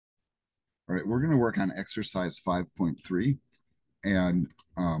All right, we're going to work on exercise 5.3. And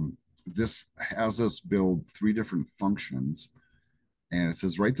this has us build three different functions. And it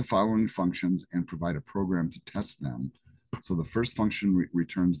says, write the following functions and provide a program to test them. So the first function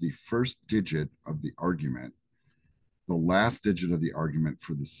returns the first digit of the argument, the last digit of the argument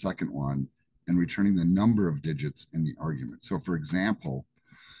for the second one, and returning the number of digits in the argument. So for example,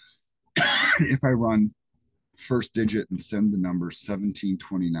 if I run first digit and send the number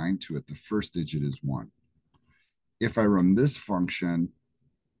 1729 to it, the first digit is 1. If I run this function,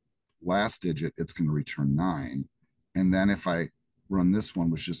 last digit, it's going to return 9. And then if I run this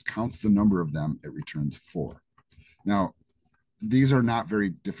one, which just counts the number of them, it returns 4. Now, these are not very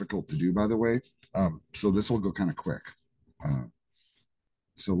difficult to do, by the way. So this will go kind of quick.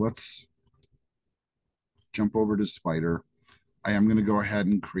 So let's jump over to Spider. I am going to go ahead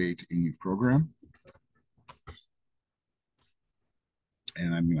and create a new program.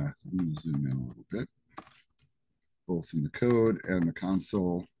 And I'm going to zoom in a little bit, both in the code and the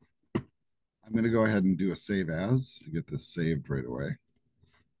console. I'm going to go ahead and do a save as to get this saved right away.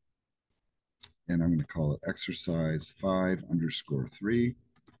 And I'm going to call it exercise 5_3.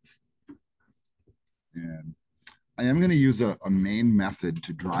 And I am going to use a main method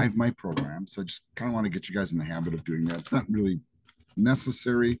to drive my program. So I just kind of want to get you guys in the habit of doing that. It's not really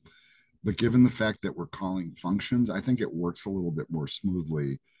necessary, but given the fact that we're calling functions, I think it works a little bit more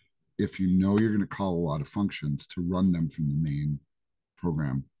smoothly if you know you're going to call a lot of functions to run them from the main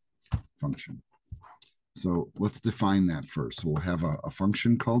program function. So let's define that first. So we'll have a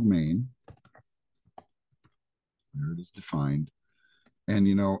function called main. There it is defined. And,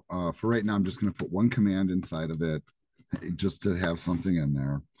 for right now, I'm just going to put one command inside of it just to have something in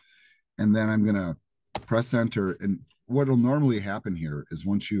there. And then I'm going to press enter. And what will normally happen here is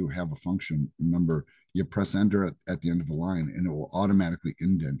once you have a function number, you press enter at the end of the line and it will automatically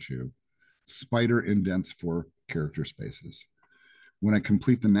indent you. Spider indents for character spaces. When I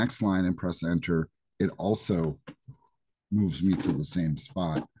complete the next line and press enter, it also moves me to the same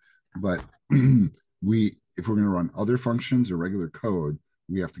spot. But if we're going to run other functions or regular code,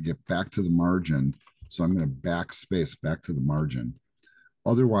 we have to get back to the margin. So I'm going to backspace back to the margin.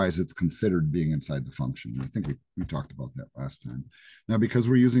 Otherwise, it's considered being inside the function. I think we talked about that last time. Now, because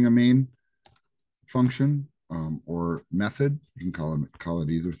we're using a main function or method, you can call it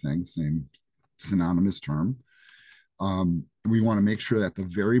either thing, same synonymous term. We want to make sure that at the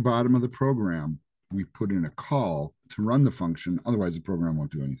very bottom of the program, we put in a call to run the function. Otherwise, the program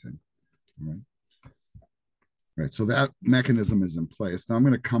won't do anything. All right. Right, so that mechanism is in place. Now I'm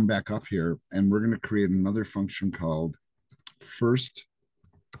going to come back up here and we're going to create another function called first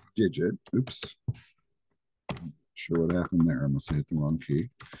digit. Oops. Not sure what happened there. I must have hit the wrong key.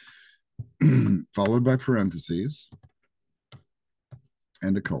 Followed by parentheses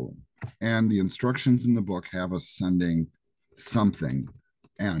and a colon. And the instructions in the book have us sending something,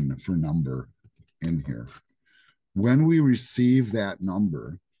 n for number, in here. When we receive that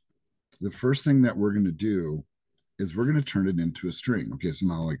number, the first thing that we're going to do is we're going to turn it into a string. Okay, so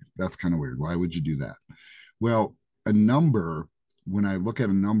now that's kind of weird. Why would you do that? Well, a number, when I look at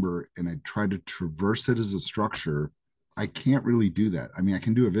a number and I try to traverse it as a structure, I can't really do that. I mean, I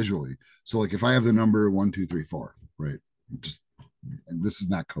can do it visually. So if I have the number 1, 2, 3, 4, right? And this is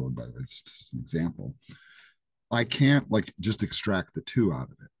not code, by the way, it's just an example. I can't just extract the 2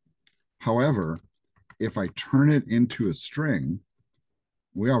 out of it. However, if I turn it into a string,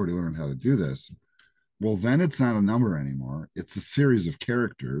 we already learned how to do this. Well, then it's not a number anymore. It's a series of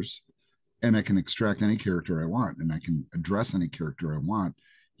characters, and I can extract any character I want, and I can address any character I want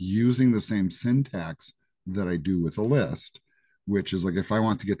using the same syntax that I do with a list, which is if I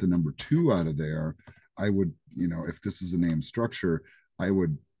want to get the number 2 out of there, I would, if this is a name structure, I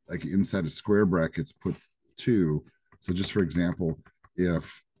would, inside of square brackets, put 2. So just for example,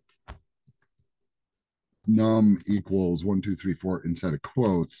 if num equals 1, 2, 3, 4 inside of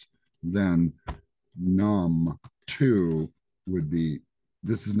quotes, then num2 would be,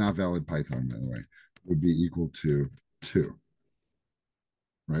 this is not valid Python, by the way, would be equal to 2,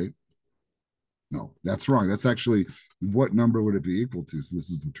 right? No, that's wrong. That's actually, what number would it be equal to? So this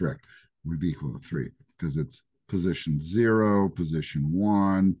is the trick. It would be equal to 3 because it's position 0, position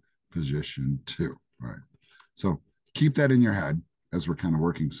 1, position 2, right? So keep that in your head as we're kind of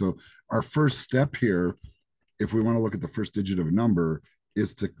working. So our first step here, if we want to look at the first digit of a number,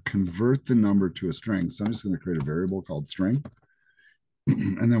 is to convert the number to a string. So I'm just going to create a variable called string.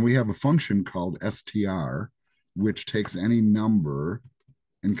 And then we have a function called str, which takes any number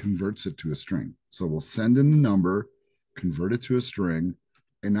and converts it to a string. So we'll send in the number, convert it to a string,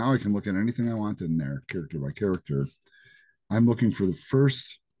 and now I can look at anything I want in there, character by character. I'm looking for the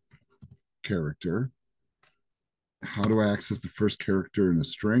first character. How do I access the first character in a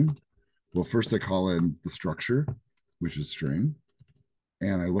string? Well, first I call in the structure, which is string,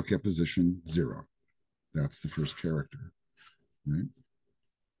 and I look at position 0. That's the first character, right?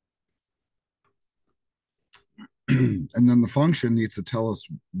 And then the function needs to tell us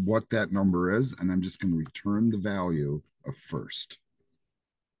what that number is, and I'm just going to return the value of first.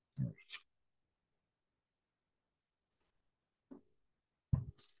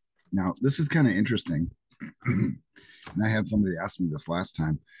 Now, this is kind of interesting. And I had somebody ask me this last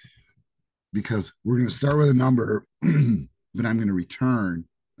time, because we're going to start with a number, but I'm going to return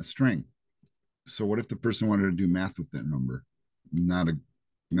a string. So what if the person wanted to do math with that number? Not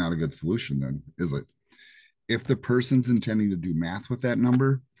a good solution then, is it? If the person's intending to do math with that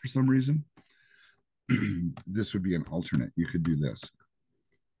number for some reason, this would be an alternate. You could do this.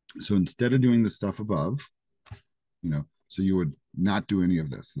 So instead of doing the stuff above, so you would not do any of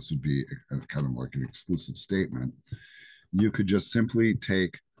this. This would be a kind of like an exclusive statement. You could just simply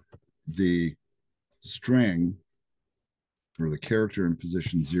take the string or the character in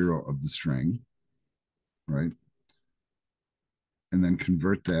position 0 of the string, right? And then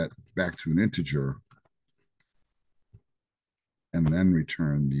convert that back to an integer, and then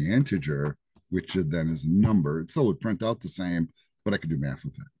return the integer, which then is a number. It still would print out the same, but I could do math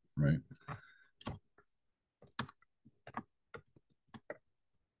with it, right?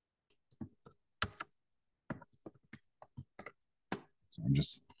 So I'm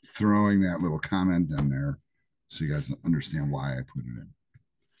just throwing that little comment in there so you guys understand why I put it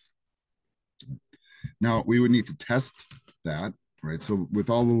in. Now we would need to test that, right? So with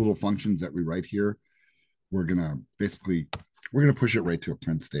all the little functions that we write here, we're gonna push it right to a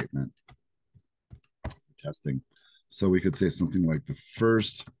print statement for testing. So we could say something like the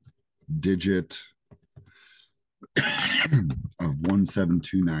first digit of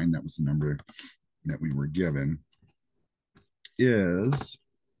 1729, that was the number that we were given, is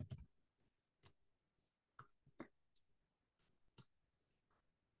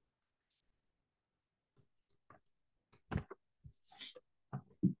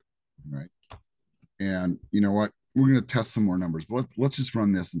right. And you know what? We're going to test some more numbers, but let's just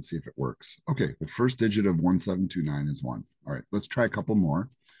run this and see if it works. Okay, the first digit of 1729 is 1. All right, let's try a couple more.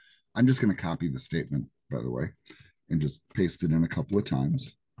 I'm just going to copy the statement, by the way, and just paste it in a couple of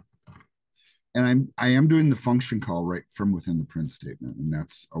times. And I am doing the function call right from within the print statement, and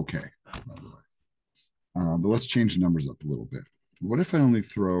that's okay, by the way. But let's change the numbers up a little bit. What if I only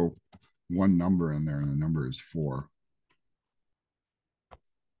throw one number in there and the number is 4?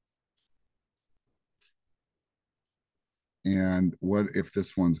 And what if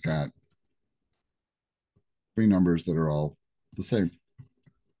this one's got 3 numbers that are all the same?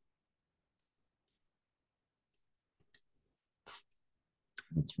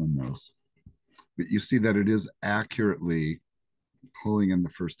 Let's run those. But you see that it is accurately pulling in the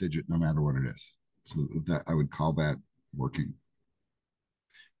first digit no matter what it is. So that I would call that working.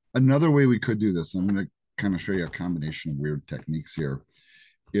 Another way we could do this, I'm going to kind of show you a combination of weird techniques here,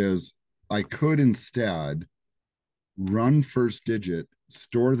 is I could instead run first digit,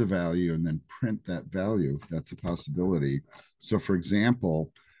 store the value, and then print that value. That's a possibility. So for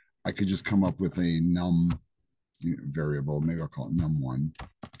example, I could just come up with a num variable. Maybe I'll call it num1.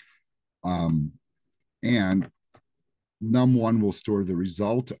 And num1 will store the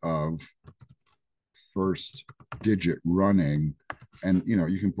result of first digit running. And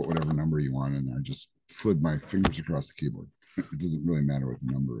you can put whatever number you want in there. I just slid my fingers across the keyboard. It doesn't really matter what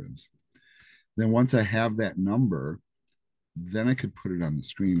the number is. Then once I have that number, then I could put it on the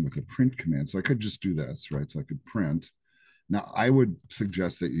screen with a print command. So I could just do this, right? So I could print. Now I would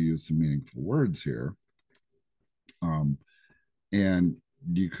suggest that you use some meaningful words here. And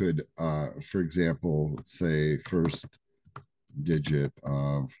you could, for example, say first digit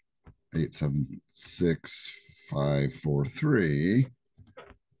of 876543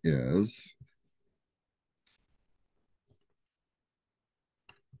 is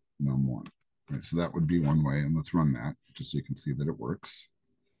num1. Right, so that would be one way, and let's run that just so you can see that it works.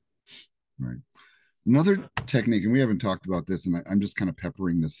 Right. Another technique, and we haven't talked about this, and I'm just kind of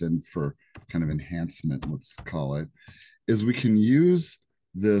peppering this in for kind of enhancement, let's call it, is we can use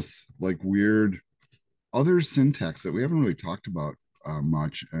this like weird other syntax that we haven't really talked about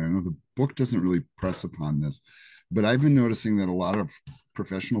much. And I know the book doesn't really press upon this, but I've been noticing that a lot of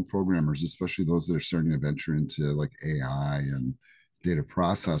professional programmers, especially those that are starting to venture into like AI and data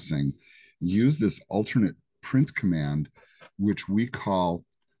processing, use this alternate print command, which we call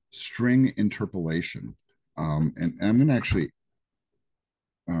string interpolation. And I'm going to actually,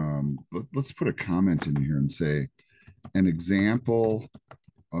 let's put a comment in here and say an example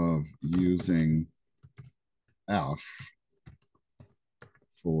of using F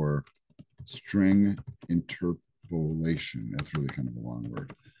for string interpolation. That's really kind of a long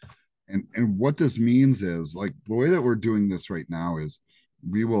word. And what this means is, like, the way that we're doing this right now is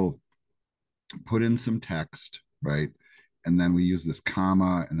we will put in some text, right? And then we use this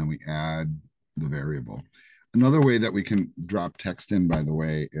comma and then we add the variable. Another way that we can drop text in, by the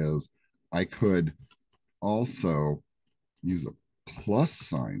way, is I could also use a plus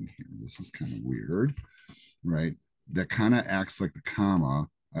sign here. This is kind of weird, right? That kind of acts like the comma.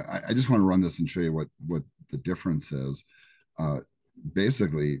 I just want to run this and show you what the difference is.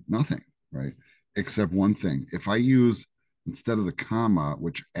 Basically nothing, right? Except one thing. If I use, instead of the comma,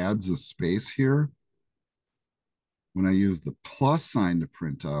 which adds a space here, when I use the plus sign to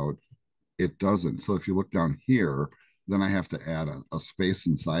print out, it doesn't. So if you look down here, then I have to add a space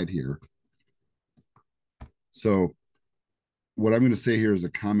inside here. So what I'm going to say here as a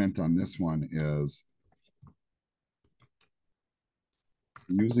comment on this one is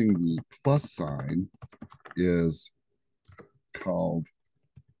using the plus sign is called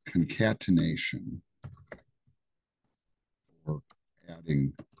concatenation, or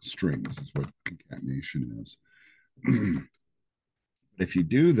adding strings is what concatenation is. But if you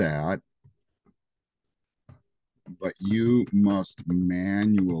do that, but you must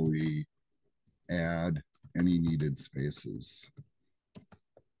manually add any needed spaces.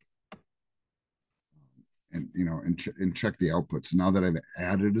 And and check the output. So now that I've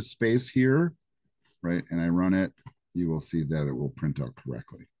added a space here, right, and I run it, you will see that it will print out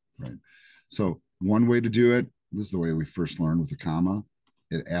correctly, right? So one way to do it, this is the way we first learned with the comma.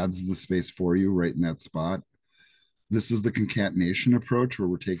 It adds the space for you right in that spot. This is the concatenation approach, where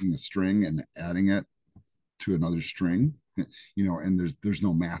we're taking a string and adding it to another string, and there's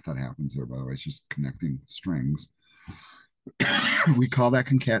no math that happens there, by the way. It's just connecting strings. We call that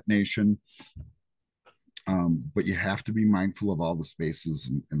concatenation. But you have to be mindful of all the spaces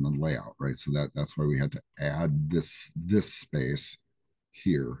in the layout, right? So that's why we had to add this space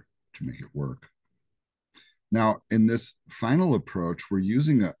here to make it work. Now, in this final approach, we're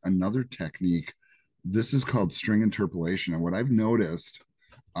using another technique. This is called string interpolation. And what I've noticed,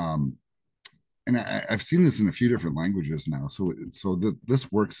 and I've seen this in a few different languages now. So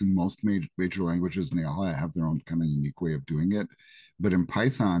this works in most major languages, and they all have their own kind of unique way of doing it. But in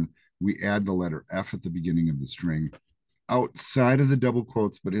Python, we add the letter F at the beginning of the string, outside of the double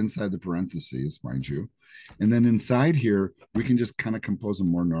quotes, but inside the parentheses, mind you. And then inside here, we can just kind of compose a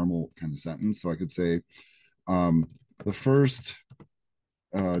more normal kind of sentence. So I could say, the first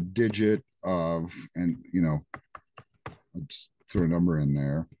digit of, and I'll just throw a number in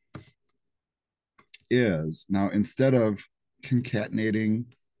there, is, now instead of concatenating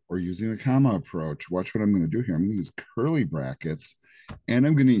or using a comma approach, watch what I'm going to do here. I'm going to use curly brackets, and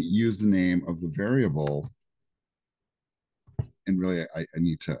I'm going to use the name of the variable. And really, I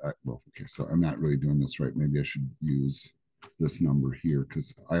need to, well, okay, so I'm not really doing this right. Maybe I should use this number here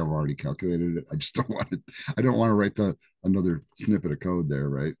because I have already calculated it. I just don't want it. I don't want to write another snippet of code there,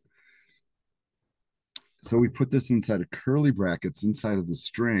 right? So we put this inside of curly brackets inside of the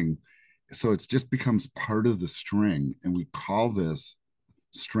string. So it just becomes part of the string, and we call this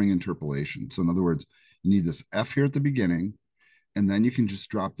string interpolation. So in other words, you need this F here at the beginning, and then you can just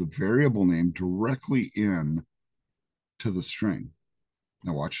drop the variable name directly in to the string.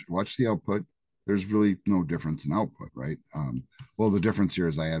 Now watch the output. There's really no difference in output, right? Well, the difference here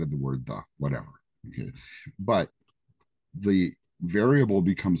is I added the word the, whatever. Okay, but the variable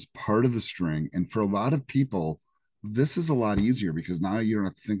becomes part of the string, and for a lot of people, this is a lot easier because now you don't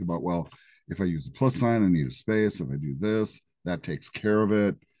have to think about, well, if I use a plus sign, I need a space. If I do this, that takes care of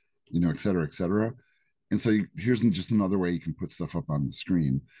it, et cetera, et cetera. And so here's just another way you can put stuff up on the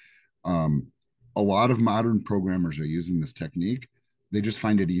screen. A lot of modern programmers are using this technique. They just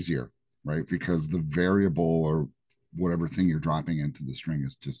find it easier, right? Because the variable or whatever thing you're dropping into the string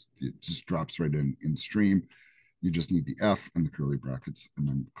it just drops right in stream. You just need the F and the curly brackets and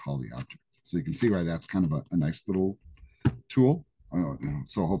then call the object. So you can see why that's kind of a nice little tool.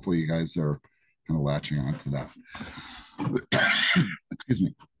 So hopefully you guys are kind of latching on to that. Excuse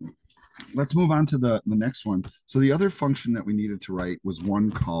me. Let's move on to the next one. So the other function that we needed to write was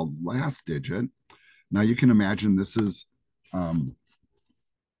one called last digit. Now you can imagine this is kind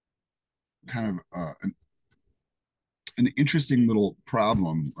of an interesting little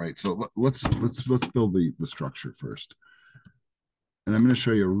problem, right? So let's build the structure first. And I'm going to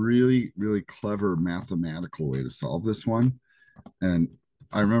show you a really, really clever mathematical way to solve this one. And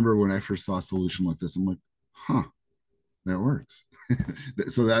I remember when I first saw a solution like this, I'm like, huh, that works.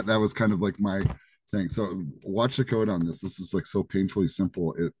 So that was kind of like my thing. So watch the code on this. This is like so painfully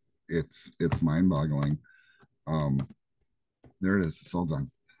simple. It's mind-boggling. Um, there it is. It's all done.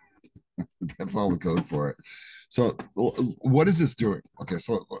 That's all the code for it. So what is this doing? Okay,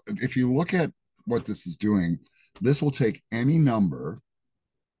 so if you look at what this is doing, this will take any number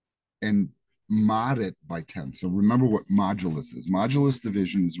and mod it by 10. So remember what modulus is. Modulus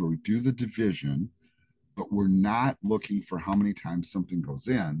division is where we do the division, but we're not looking for how many times something goes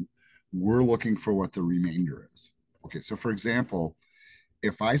in. We're looking for what the remainder is. Okay, so for example,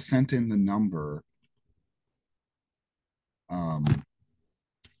 if I sent in the number um,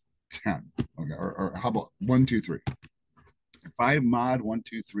 10, okay, or how about 1, 2, 3? If I mod 1,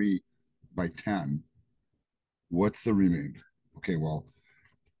 2, 3 by 10, what's the remainder? Okay, well,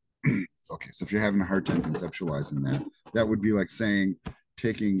 okay, so if you're having a hard time conceptualizing that, that would be like saying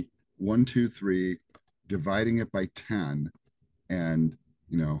taking 1, 2, 3, dividing it by 10, and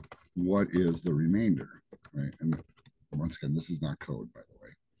what is the remainder, right? And once again, this is not code, by the way.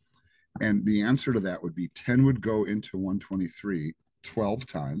 And the answer to that would be 10 would go into 123 12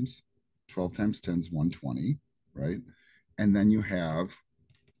 times. 12 times 10 is 120, right? And then you have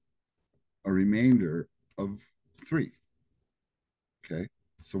a remainder of 3. Okay.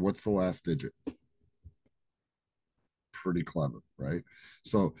 So what's the last digit? Pretty clever, right?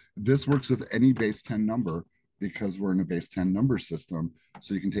 So this works with any base 10 number because we're in a base 10 number system.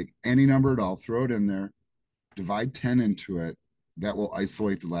 So you can take any number at all, throw it in there, divide 10 into it. That will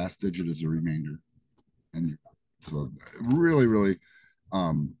isolate the last digit as a remainder. And so really, really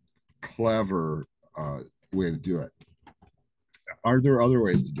clever way to do it. Are there other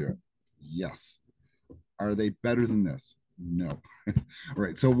ways to do it? Yes. Are they better than this? No. All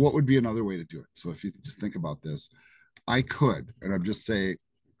right. So what would be another way to do it? So if you just think about this, I could, and I'm just say,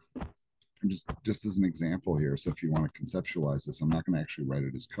 I'm just as an example here. So if you want to conceptualize this, I'm not going to actually write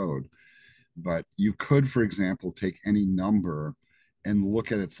it as code, but you could, for example, take any number and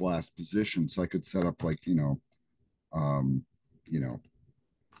look at its last position. So I could set up like, um, you know,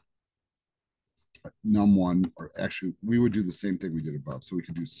 num1, or actually we would do the same thing we did above. So we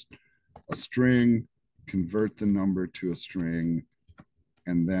could do a string, convert the number to a string,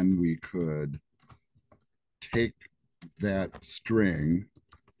 and then we could take that string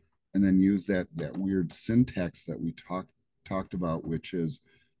and then use that weird syntax that we talked about, which is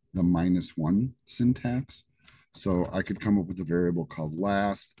the -1 syntax. So I could come up with a variable called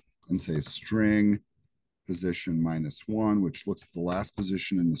last and say string position -1, which looks at the last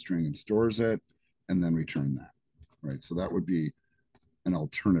position in the string and stores it, and then return that, right? So that would be an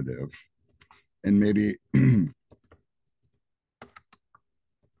alternative. And maybe maybe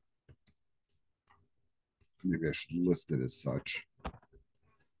I should list it as such.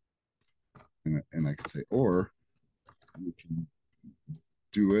 And I could say, or we can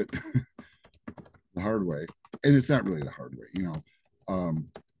do it the hard way. And it's not really the hard way.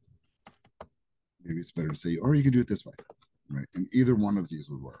 Maybe it's better to say, or you can do it this way, right? And either one of these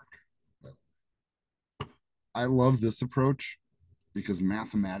would work. But I love this approach because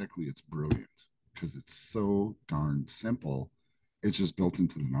mathematically it's brilliant because it's so darn simple. It's just built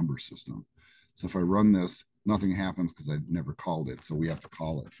into the number system. So if I run this, nothing happens because I never called it. So we have to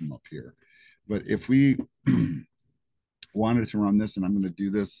call it from up here. But if we wanted to run this, and I'm going to do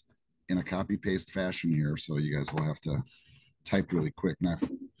this in a copy paste fashion here, so you guys will have to type really quick. Now,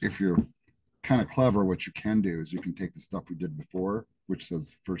 if you're kind of clever, what you can do is you can take the stuff we did before, which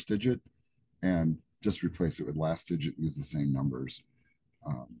says first digit, and just replace it with last digit and use the same numbers.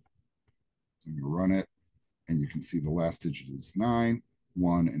 So I'm going to run it, and you can see the last digit is 9,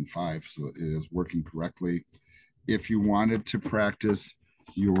 1, and 5, so it is working correctly. If you wanted to practice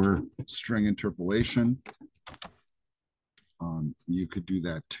your string interpolation, you could do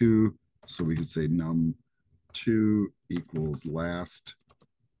that too. So we could say num2 equals last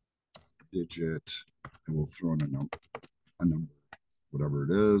digit, and we'll throw in a number, whatever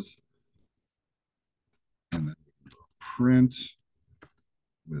it is, and then print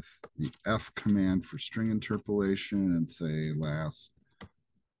with the F command for string interpolation and say last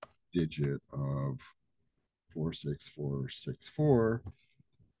digit of 46464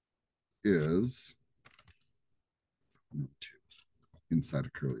 is 2 inside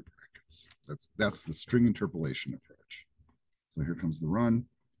of curly brackets. That's the string interpolation approach. So here comes the run,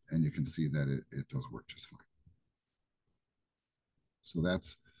 and you can see that it does work just fine. So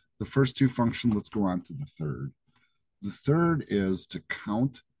that's the first two functions. Let's go on to the third. The third is to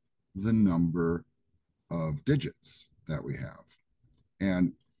count the number of digits that we have.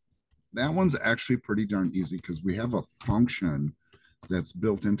 And that one's actually pretty darn easy because we have a function that's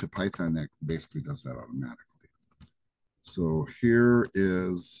built into Python that basically does that automatically. So here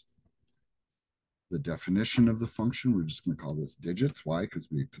is the definition of the function. We're just going to call this digits. Why? Because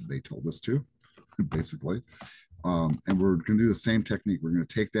they told us to, basically. And we're going to do the same technique. We're going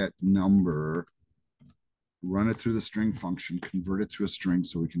to take that number, run it through the string function, convert it to a string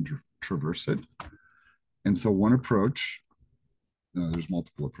so we can traverse it. And so one approach, there's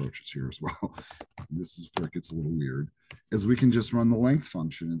multiple approaches here as well. This is where it gets a little weird, is we can just run the length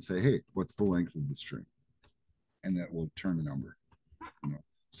function and say, hey, what's the length of the string? And that will turn a number.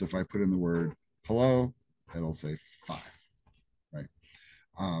 So if I put in the word hello, it'll say 5, right?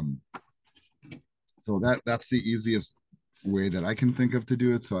 So that's the easiest way that I can think of to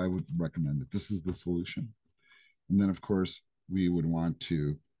do it. So I would recommend that this is the solution. And then, of course, we would want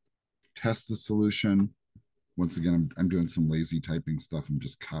to test the solution. Once again, I'm doing some lazy typing stuff. I'm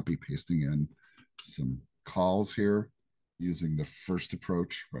just copy pasting in some calls here using the first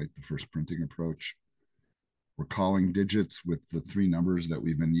approach, right? The first printing approach. We're calling digits with the 3 numbers that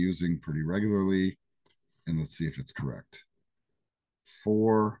we've been using pretty regularly. And let's see if it's correct.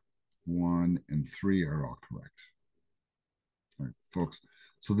 4, 1, and 3 are all correct. All right, folks.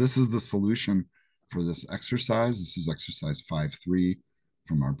 So this is the solution for this exercise. This is exercise 5.3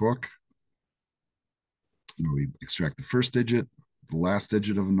 from our book. We extract the first digit, the last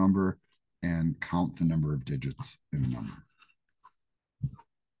digit of a number, and count the number of digits in a number.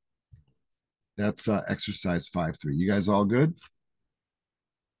 That's exercise 5.3. You guys all good?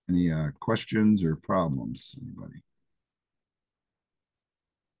 Any questions or problems? Anybody?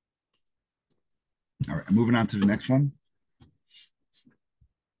 All right, moving on to the next one.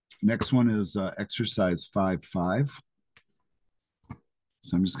 Next one is exercise 5.5.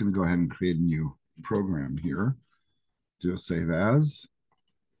 So I'm just going to go ahead and create a new program here. Do a save as.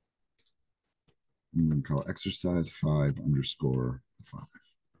 I'm going to call exercise 5_5.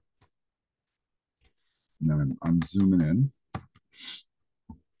 And then I'm zooming in.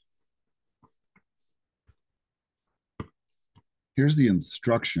 Here's the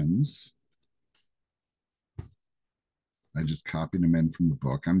instructions. I just copied them in from the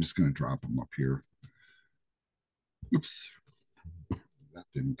book. I'm just going to drop them up here. Oops. That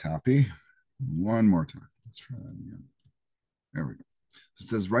didn't copy. One more time. Let's try that again. There we go. It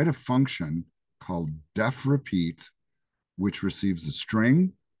says write a function called def repeat, which receives a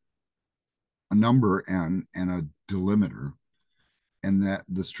string, a number n, and a delimiter, and that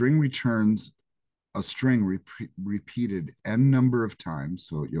the string returns a string repeated n number of times.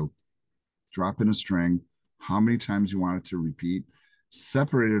 So you'll drop in a string, how many times you want it to repeat,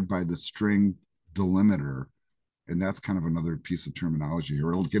 separated by the string delimiter. And that's kind of another piece of terminology here.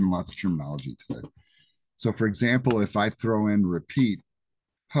 We're getting lots of terminology today. So for example, if I throw in repeat,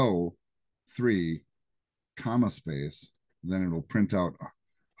 ho, 3, comma space, then it'll print out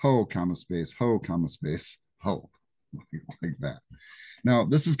ho, comma space, ho, comma space, ho, like that. Now,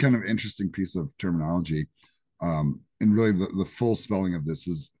 this is kind of an interesting piece of terminology. And really the full spelling of this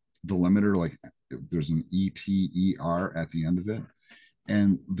is delimiter, like there's an E-T-E-R at the end of it.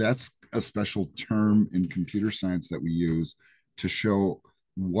 And that's a special term in computer science that we use to show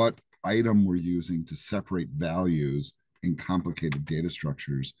what item we're using to separate values in complicated data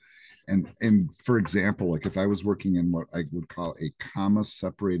structures. And for example, like if I was working in what I would call a comma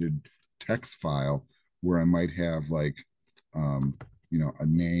separated text file, where I might have like, a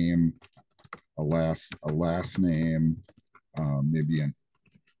name, a last name, maybe an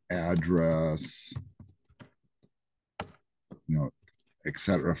address,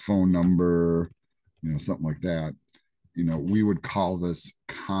 etc., phone number, something like that. We would call this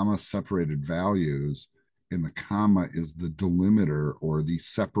comma separated values, and the comma is the delimiter or the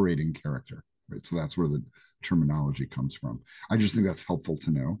separating character, right? So that's where the terminology comes from. I just think that's helpful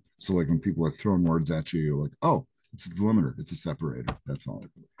to know. So like when people are throwing words at you, you're like, oh, it's a delimiter, it's a separator. That's all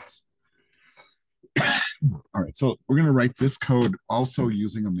it is. All right, so we're going to write this code also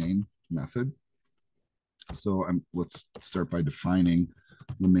using a main method. So let's start by defining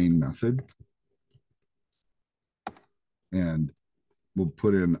the main method. And we'll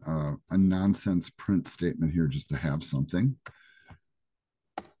put in a nonsense print statement here just to have something.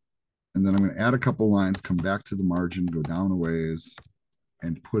 And then I'm going to add a couple lines, come back to the margin, go down a ways,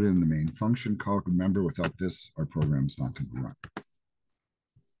 and put in the main function call. Remember, without this, our program's not going to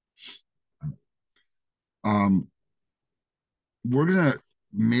run. We're going to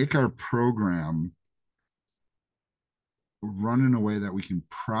make our program run in a way that we can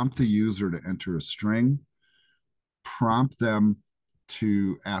prompt the user to enter a string, prompt them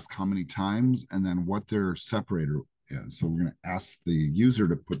to ask how many times, and then what their separator is. So we're going to ask the user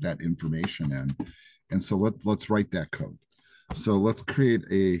to put that information in. And so let's write that code. So let's create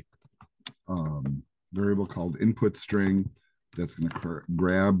a variable called input string that's going to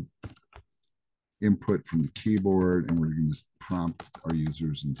grab input from the keyboard, and we're going to prompt our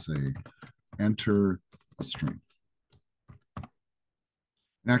users and say, enter a string.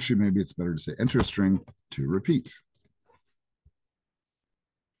 And actually, maybe it's better to say enter a string to repeat.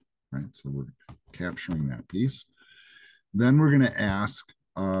 Right, so we're capturing that piece. Then we're going to ask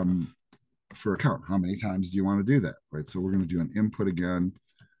for a count. How many times do you want to do that? Right, so we're going to do an input again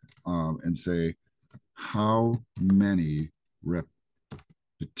and say, how many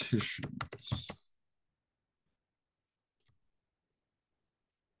repetitions?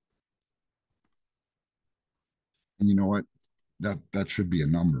 And you know what? That should be a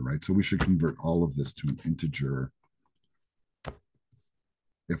number, right? So we should convert all of this to an integer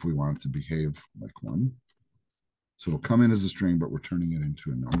if we want it to behave like one. So it'll come in as a string, but we're turning it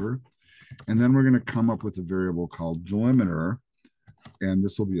into a number. And then we're going to come up with a variable called delimiter. And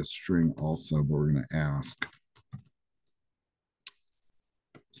this will be a string also, but we're going to ask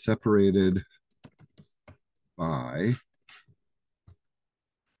separated by,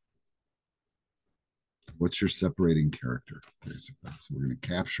 what's your separating character, basically. So we're going to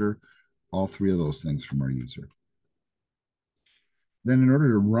capture all three of those things from our user. Then in order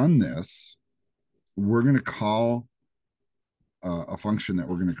to run this, we're going to call a function that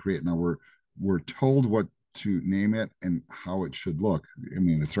we're going to create. Now we're told what to name it and how it should look. I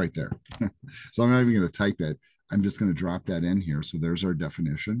mean, it's right there. So I'm not even going to type it. I'm just going to drop that in here. So there's our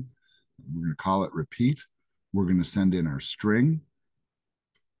definition. We're going to call it repeat. We're going to send in our string,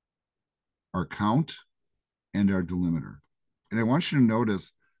 our count, and our delimiter. And I want you to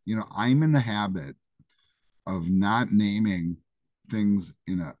notice, you know, I'm in the habit of not naming things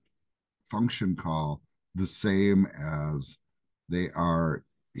in a function call the same as they are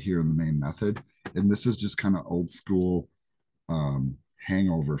here in the main method. And this is just kind of old school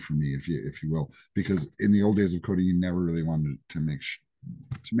hangover for me, if you will, because in the old days of coding, you never really wanted to make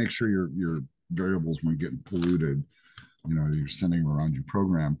sure your variables weren't getting polluted. You know, you're sending around your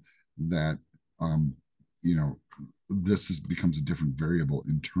program that you know, becomes a different variable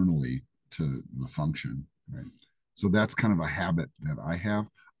internally to the function, right? So that's kind of a habit that I have.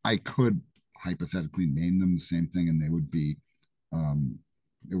 I could hypothetically name them the same thing and they would be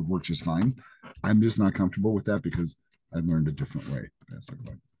it would work just fine. I'm just not comfortable with that because I learned a different way,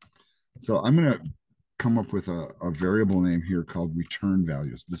 basically. So I'm going to come up with a variable name here called return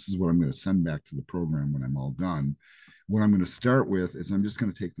values. This is what I'm going to send back to the program when I'm all done. What I'm going to start with is I'm just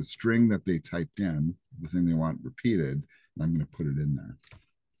going to take the string that they typed in, the thing they want repeated, and I'm going to put it in there.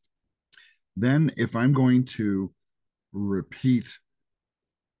 Then if I'm going to repeat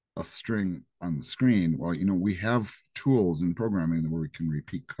a string on the screen, well, you know, we have tools in programming where we can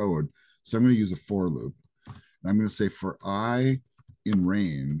repeat code. So I'm going to use a for loop. And I'm going to say for I in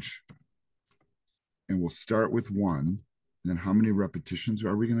range, and we'll start with 1. And then how many repetitions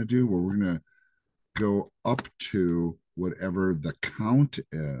are we going to do? Well, we're going to go up to whatever the count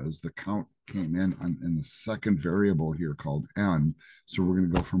is. The count came in the second variable here called n. So we're going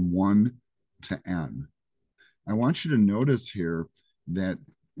to go from 1 to n. I want you to notice here that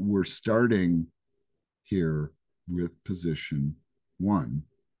we're starting here with position 1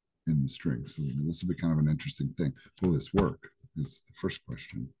 in the string. So this will be kind of an interesting thing. Will this work? Is the first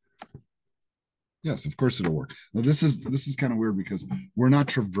question. Yes, of course it'll work. Now this is kind of weird because we're not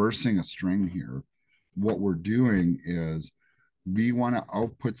traversing a string here. What we're doing is we want to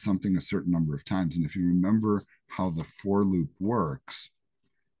output something a certain number of times. And if you remember how the for loop works,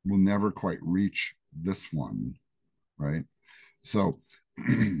 we'll never quite reach this one, right? So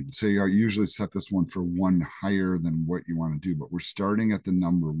so you usually set this one for 1 higher than what you want to do, but we're starting at the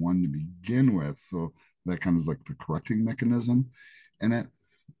number 1 to begin with. So that kind of is like the correcting mechanism in it.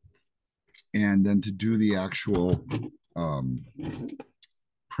 And then to do the actual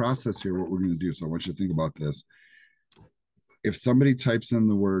process here, what we're going to do. So I want you to think about this. If somebody types in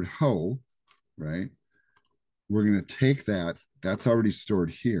the word ho, right, we're going to take that. That's already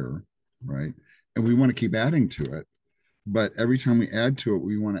stored here, right? And we want to keep adding to it. But every time we add to it,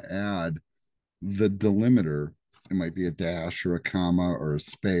 we want to add the delimiter. It might be a dash or a comma or a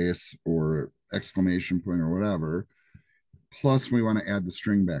space or exclamation point or whatever. Plus, we want to add the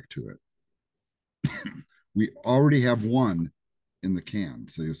string back to it. We already have 1 in the can.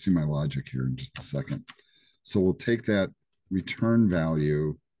 So you'll see my logic here in just a second. So we'll take that return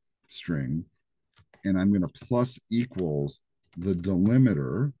value string and I'm going to plus equals the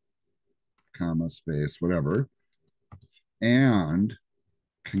delimiter, comma, space, whatever, and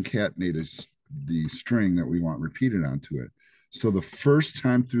concatenate the string that we want repeated onto it. So the first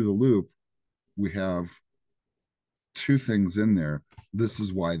time through the loop, we have 2 things in there. This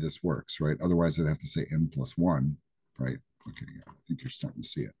is why this works, right? Otherwise, I'd have to say n plus 1, right? Okay, yeah, I think you're starting to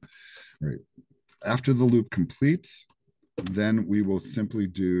see it, right? after the loop completes, then we will simply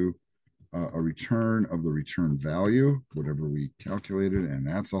do a return of the return value, whatever we calculated, and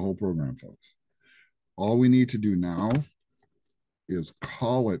that's the whole program, folks. All we need to do now is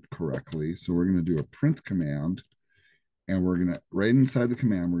call it correctly. So we're going to do a print command, and we're going to, right inside the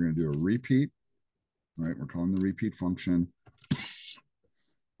command, we're going to do a repeat, right? We're calling the repeat function.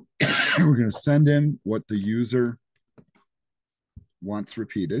 We're going to send in what the user wants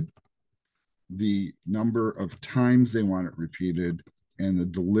repeated, the number of times they want it repeated, and the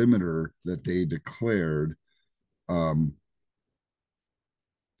delimiter that they declared. And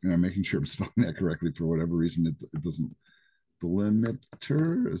I'm making sure I'm spelling that correctly. For whatever reason, it doesn't.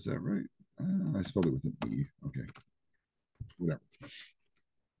 Delimiter, is that right? I spelled it with an E. Okay, whatever.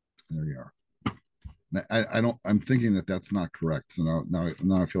 There you are. I don't. I'm thinking that that's not correct. So now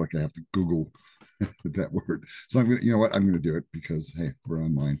I feel like I have to Google that word. So I'm gonna. You know what? I'm gonna do it because hey, we're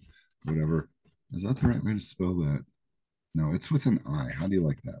online. Whatever. Is that the right way to spell that? No, it's with an I. How do you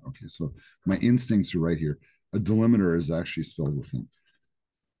like that? Okay, so my instincts are right here. A delimiter is actually spelled with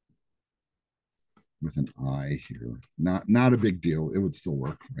an I here. Not a big deal. It would still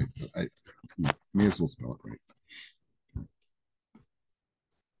work, right? But I may as well spell it right.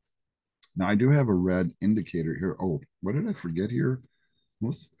 Now I do have a red indicator here. Oh, what did I forget here?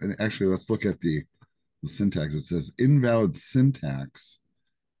 Let's look at the syntax. It says invalid syntax,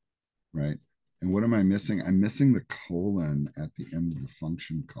 right? And what am I missing? I'm missing the colon at the end of the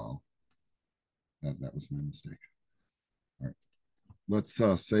function call. That was my mistake. All right, let's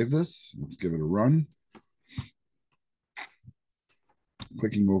save this. Let's give it a run.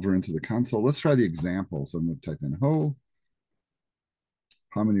 Clicking over into the console. Let's try the example. So I'm going to type in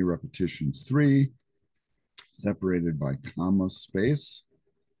how many repetitions? 3, separated by comma space.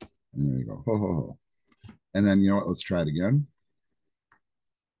 And there you go. Ho, ho, ho. And then, you know what? Let's try it again.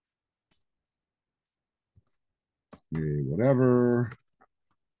 Okay, whatever.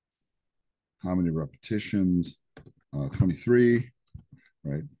 How many repetitions? 23,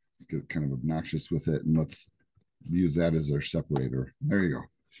 right? Let's get kind of obnoxious with it. And let's use that as our separator. There you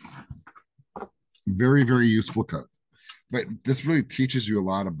go. Very, very useful code. But this really teaches you a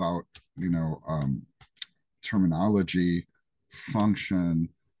lot about, terminology, function,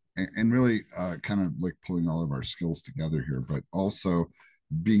 and really kind of like pulling all of our skills together here, but also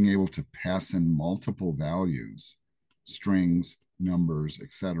being able to pass in multiple values, strings, numbers,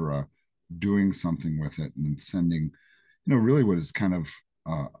 etc., doing something with it, and then sending, really what is kind of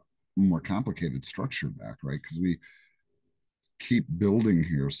more complicated structure back, right? Because we keep building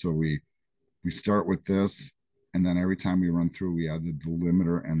here. So we start with this, and then every time we run through, we add the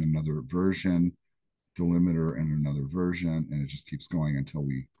delimiter and another version, delimiter and another version, and it just keeps going until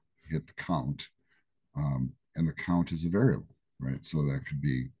we hit the count. And the count is a variable, right? So that could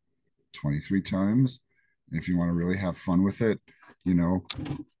be 23 times. And if you want to really have fun with it, you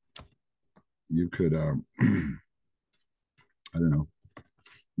could, I don't know,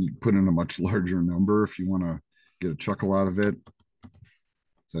 you put in a much larger number if you want to get a chuckle out of it.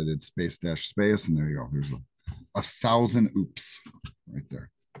 So I did space dash space, and there you go. There's 1,000 oops right there.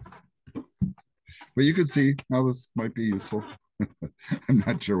 But you could see how this might be useful. I'm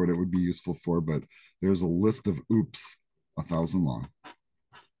not sure what it would be useful for, but there's a list of oops 1,000 long.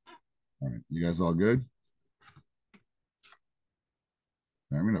 All right, you guys all good?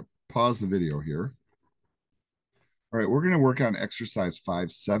 I'm going to pause the video here. All right, we're going to work on exercise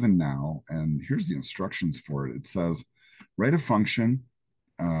 5.7 now, and here's the instructions for it. It says, write a function,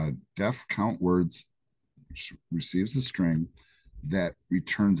 def count words, which receives a string that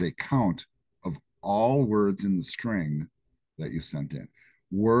returns a count of all words in the string that you sent in.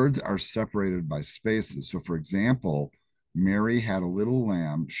 Words are separated by spaces. So for example, Mary had a little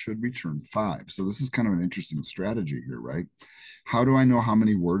lamb should return 5. So this is kind of an interesting strategy here, right? How do I know how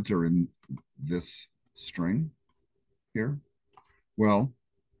many words are in this string here? Well,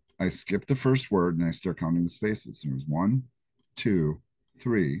 I skip the first word and I start counting the spaces. There's 1, 2,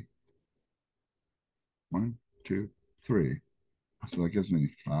 3. 1, 2, 3. So that gives me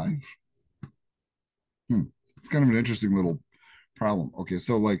 5. It's kind of an interesting little problem. Okay,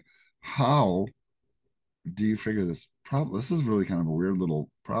 so like, how do you figure this problem? This is really kind of a weird little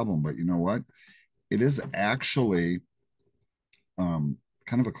problem, but you know what? It is actually kind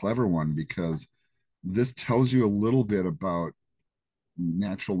of a clever one, because this tells you a little bit about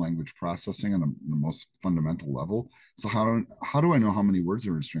natural language processing on the most fundamental level. So how do I know how many words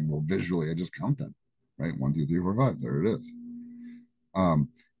are in a string? Well, visually, I just count them, right? 1, 2, 3, 4, 5. There it is.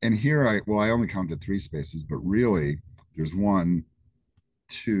 And here I only counted 3 spaces, but really there's 1,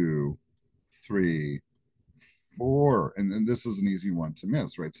 2, 3, 4, and this is an easy one to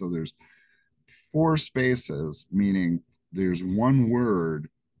miss, right? So there's 4 spaces, meaning there's one word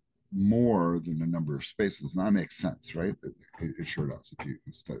more than the number of spaces. And that makes sense, right? It sure does if you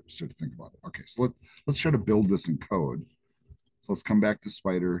start to think about it. Okay, so let's try to build this in code. So let's come back to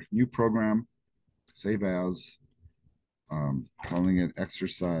Spider, new program, save as, calling it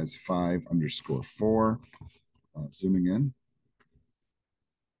exercise 5_4, zooming in.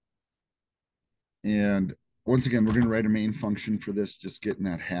 And once again, we're going to write a main function for this, just get in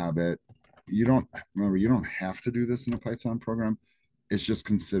that habit. You don't have to do this in a Python program. It's just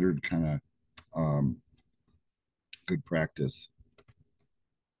considered kind of good practice.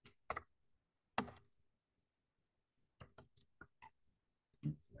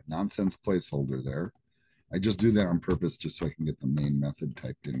 Nonsense placeholder there. I just do that on purpose just so I can get the main method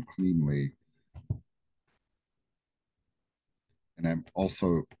typed in cleanly. And I'm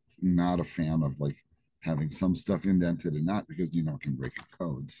also not a fan of like having some stuff indented and not, because it can break your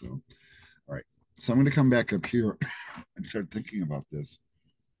code. So, all right. So I'm going to come back up here and start thinking about this.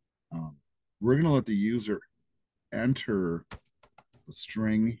 We're going to let the user enter the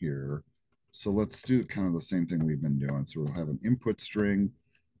string here. So let's do kind of the same thing we've been doing. So we'll have an input string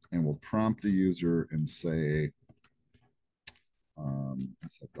and we'll prompt the user and say,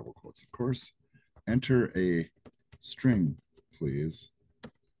 let's have double quotes, of course, enter a string, please.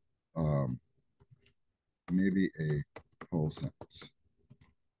 Maybe a whole sentence.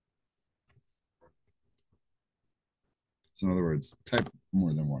 So in other words, type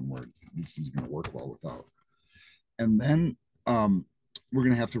more than one word. This is going to work well without. And then we're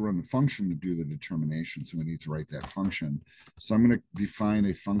going to have to run the function to do the determination. So we need to write that function. So I'm going to define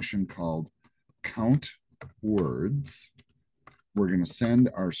a function called count words. We're going to send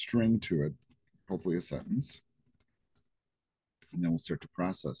our string to it, hopefully a sentence. And then we'll start to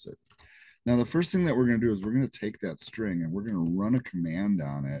process it. Now, the first thing that we're going to do is we're going to take that string and we're going to run a command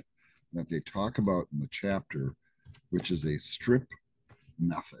on it that they talk about in the chapter, which is a strip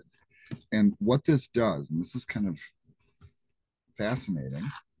method. And what this does, and this is kind of fascinating,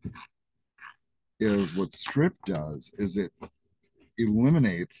 is what strip does is it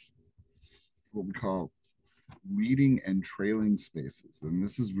eliminates what we call leading and trailing spaces. And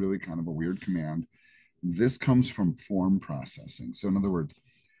this is really kind of a weird command. This comes from form processing. So in other words,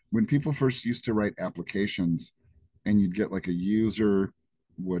 when people first used to write applications and you'd get like a user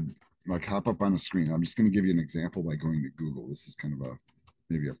would like hop up on a screen. I'm just going to give you an example by going to Google. This is kind of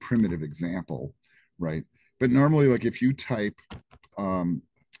maybe a primitive example, right? But normally, like if you type, I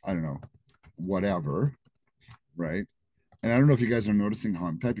don't know, whatever, right? And I don't know if you guys are noticing how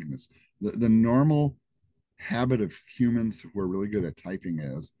I'm typing this. The normal habit of humans who are really good at typing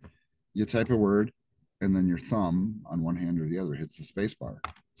is you type a word and then your thumb on one hand or the other hits the space bar.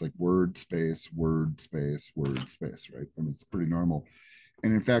 It's like word space, word space, word space, right? I mean, it's pretty normal.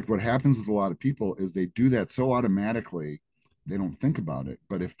 And in fact, what happens with a lot of people is they do that so automatically, they don't think about it.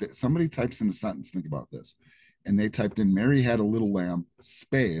 But if somebody types in a sentence, think about this, and they typed in Mary had a little lamb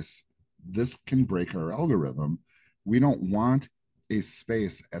space, this can break our algorithm. We don't want a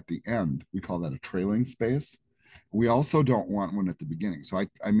space at the end. We call that a trailing space. We also don't want one at the beginning. So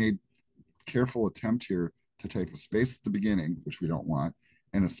I made careful attempt here to type a space at the beginning, which we don't want,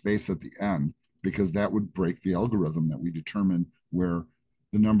 and a space at the end, because that would break the algorithm that we determine where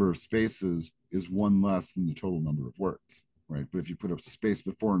the number of spaces is one less than the total number of words, right? But if you put a space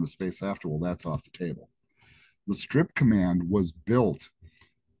before and a space after, well, that's off the table. The strip command was built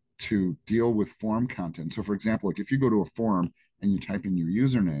to deal with form content. So for example, like if you go to a forum and you type in your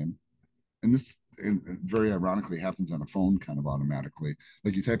username, and this very ironically happens on a phone kind of automatically,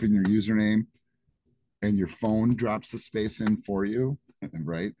 like you type in your username and your phone drops a space in for you,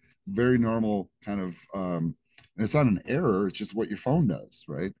 right? Very normal kind of, and it's not an error, it's just what your phone does,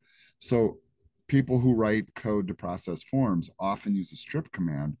 right? So people who write code to process forms often use a strip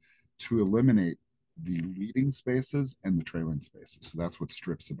command to eliminate the leading spaces and the trailing spaces. So that's what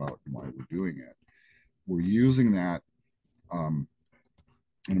strip's about and why we're doing it. We're using that, and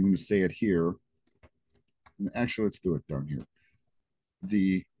I'm going to say it here. And actually, let's do it down here.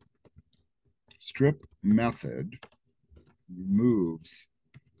 The strip method removes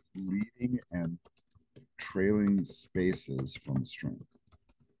leading and trailing spaces from the string.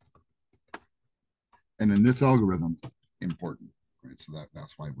 And in this algorithm, important, right? So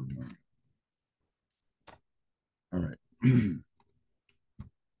that's why we're doing it. All right.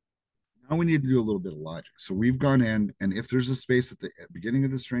 Now we need to do a little bit of logic. So we've gone in, and if there's a space at the beginning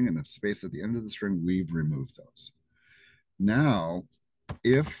of the string and a space at the end of the string, we've removed those. Now,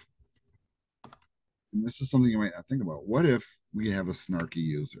 if, and this is something you might not think about, what if we have a snarky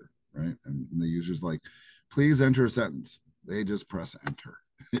user, right? And the user's like, please enter a sentence. They just press enter.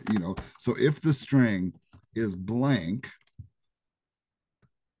 So if the string is blank,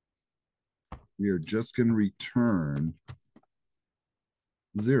 we are just going to return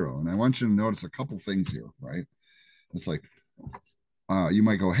 0. And I want you to notice a couple things here, right? It's like, you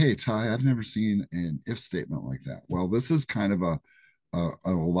might go, hey, Ty, I've never seen an if statement like that. Well, this is kind of an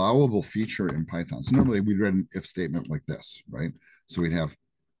allowable feature in Python. So normally we'd read an if statement like this, right? So we'd have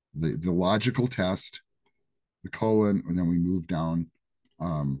the logical test, the colon, and then we move down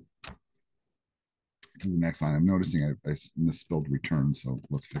to the next line. I'm noticing I misspelled return, so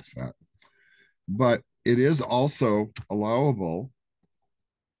let's fix that. But it is also allowable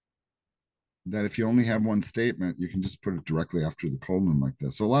that if you only have one statement, you can just put it directly after the colon like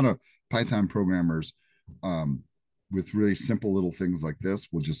this. So a lot of Python programmers with really simple little things like this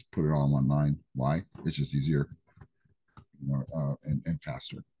will just put it all in one line. Why? It's just easier, and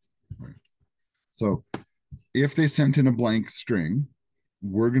faster. Right. So if they sent in a blank string,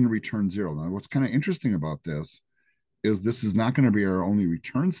 we're going to return 0. Now, what's kind of interesting about this is not going to be our only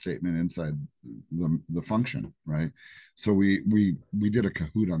return statement inside the function, right? So we did a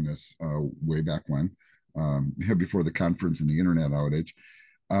Kahoot on this way back when, before the conference and the internet outage,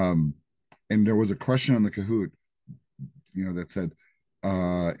 and there was a question on the Kahoot, that said,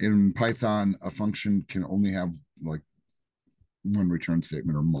 in Python, a function can only have like one return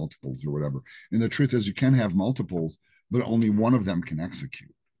statement or multiples or whatever. And the truth is, you can have multiples, but only one of them can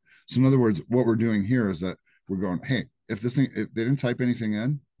execute. So in other words, what we're doing here is that we're going, hey, if they didn't type anything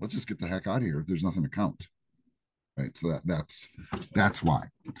in, let's just get the heck out of here. There's nothing to count, right? So that's why.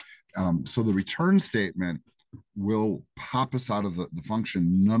 So the return statement will pop us out of the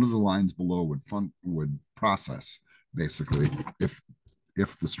function. None of the lines below would process, basically, if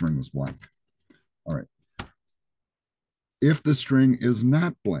the string was blank. All right. If the string is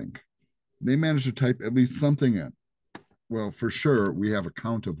not blank, they manage to type at least something in. Well, for sure, we have a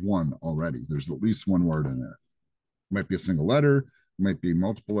count of 1 already. There's at least one word in there. It might be a single letter, might be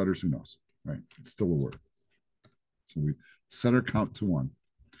multiple letters, who knows, right? It's still a word. So we set our count to 1.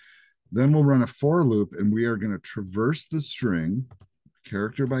 Then we'll run a for loop, and we are going to traverse the string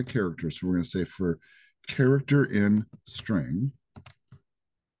character by character. So we're going to say for character in string,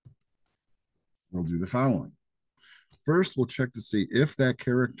 we'll do the following. First, we'll check to see if that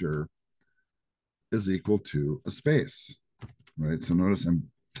character is equal to a space, right? So notice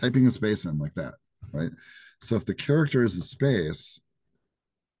I'm typing a space in like that, right? So if the character is a space,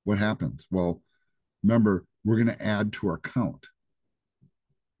 what happens? Well, remember, we're going to add to our count.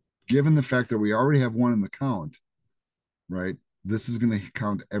 Given the fact that we already have 1 in the count, right? This is going to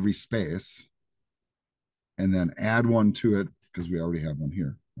count every space and then add 1 to it because we already have 1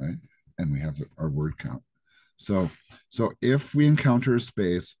 here, right? And we have our word count. So if we encounter a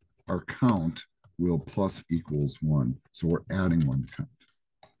space, our count will plus equals 1. So we're adding 1 to count.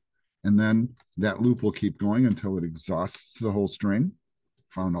 And then that loop will keep going until it exhausts the whole string,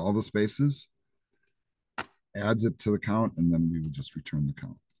 found all the spaces, adds it to the count, and then we will just return the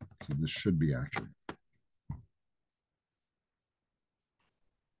count. So this should be accurate.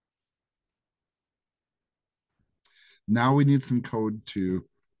 Now we need some code to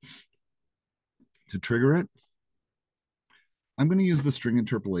trigger it. I'm going to use the string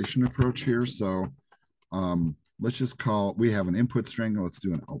interpolation approach here. So let's just we have an input string. Let's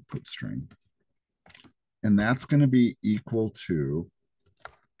do an output string. And that's going to be equal to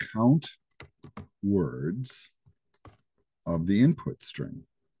count words of the input string.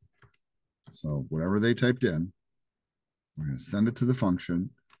 So whatever they typed in, we're going to send it to the function.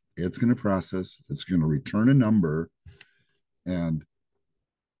 It's going to process. It's going to return a number and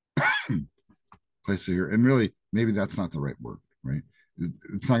place it here. And really, maybe that's not the right word, right?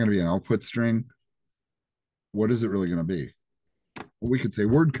 It's not going to be an output string. What is it really going to be? Well, we could say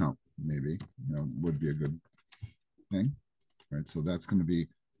word count, maybe, would be a good thing, right? So that's going to be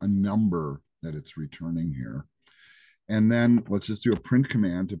a number that it's returning here. And then let's just do a print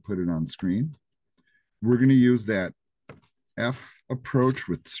command to put it on screen. We're going to use that F approach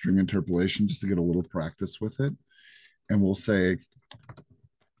with string interpolation just to get a little practice with it. And we'll say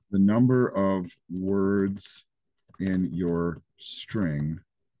the number of words in your string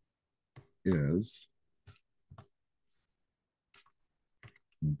is,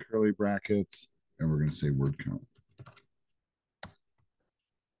 in curly brackets, and we're going to say word count.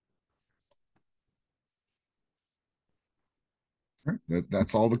 All right,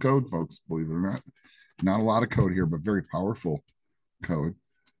 that's all the code, folks, believe it or not. Not a lot of code here, but very powerful code.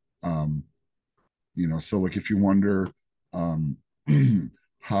 So like if you wonder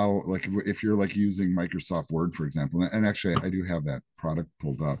how, like if you're like using Microsoft Word, for example, and actually I do have that product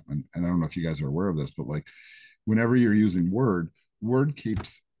pulled up, and I don't know if you guys are aware of this, but like whenever you're using Word, Word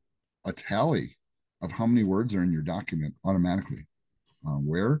keeps a tally of how many words are in your document automatically.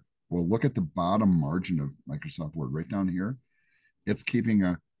 Where? Well, look at the bottom margin of Microsoft Word right down here. It's keeping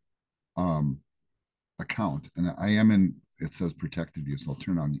a um, account, and I am in. It says protected view, so I'll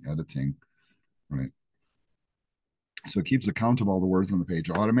turn on the editing. Right. So it keeps account of all the words on the page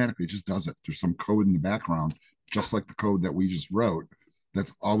automatically. It just does it. There's some code in the background, just like the code that we just wrote,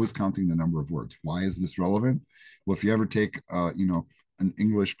 that's always counting the number of words. Why is this relevant? Well, if you ever take, an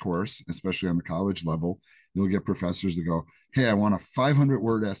English course, especially on the college level, you'll get professors that go, "Hey, I want a 500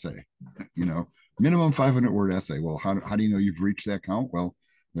 word essay, you know, minimum 500 word essay." Well, how do you know you've reached that count? Well,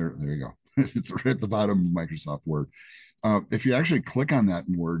 there you go. It's right at the bottom of Microsoft Word. If you actually click on that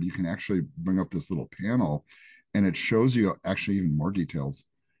in Word, you can actually bring up this little panel, and it shows you actually even more details.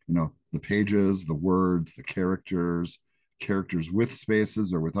 The pages, the words, the characters with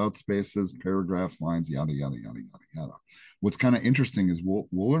spaces or without spaces, paragraphs, lines, yada yada yada yada yada. What's kind of interesting is we'll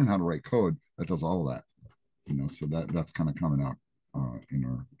learn how to write code that does all of that. So that's kind of coming up in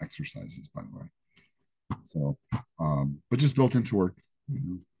our exercises, by the way. So, but just built into Word,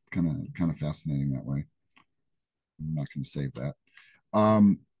 kind of fascinating that way. I'm not going to save that.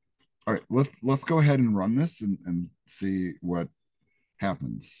 All right, let's go ahead and run this and see what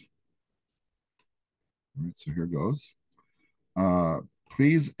happens. All right, so here goes.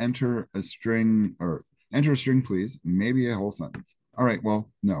 Please enter a string, please, maybe a whole sentence. All right,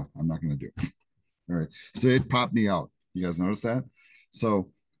 well, no, I'm not going to do it. All right, so it popped me out. You guys notice that?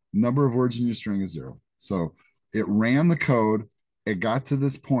 So number of words in your string is 0. So it ran the code, it got to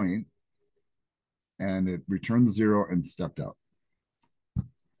this point, and it returned the 0 and stepped out.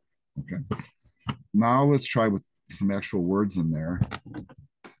 Okay. Now let's try with some actual words in there.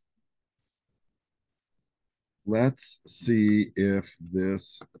 Let's see if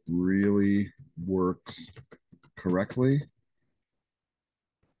this really works correctly.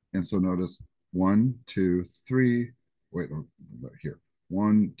 And so notice 1, 2, 3. Wait, here.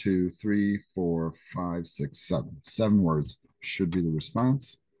 1, 2, 3, 4, 5, 6, 7. 7 words should be the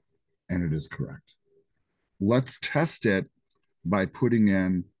response, and it is correct. Let's test it by putting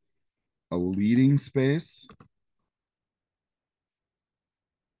in a leading space,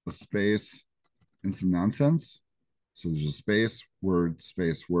 a space, and some nonsense. So there's a space, word,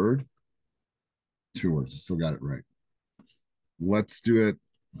 space, word. 2 words. I still got it right. Let's do it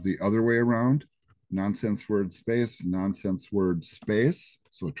the other way around. Nonsense word, space, nonsense word, space.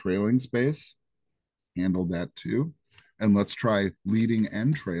 So a trailing space. Handle that too. And let's try leading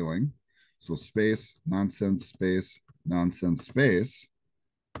and trailing. So space, nonsense, space, nonsense, space.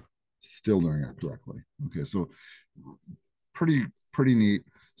 Still doing it correctly. Okay, so pretty neat.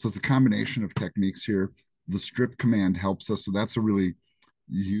 So it's a combination of techniques here. The strip command helps us. So that's a really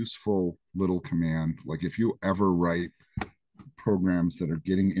useful little command. Like if you ever write programs that are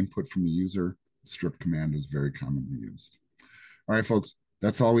getting input from the user, strip command is very commonly used. All right, folks,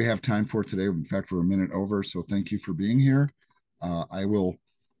 that's all we have time for today. In fact, we're a minute over. So thank you for being here. I will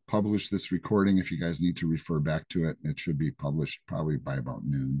publish this recording if you guys need to refer back to it. It should be published probably by about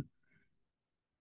noon.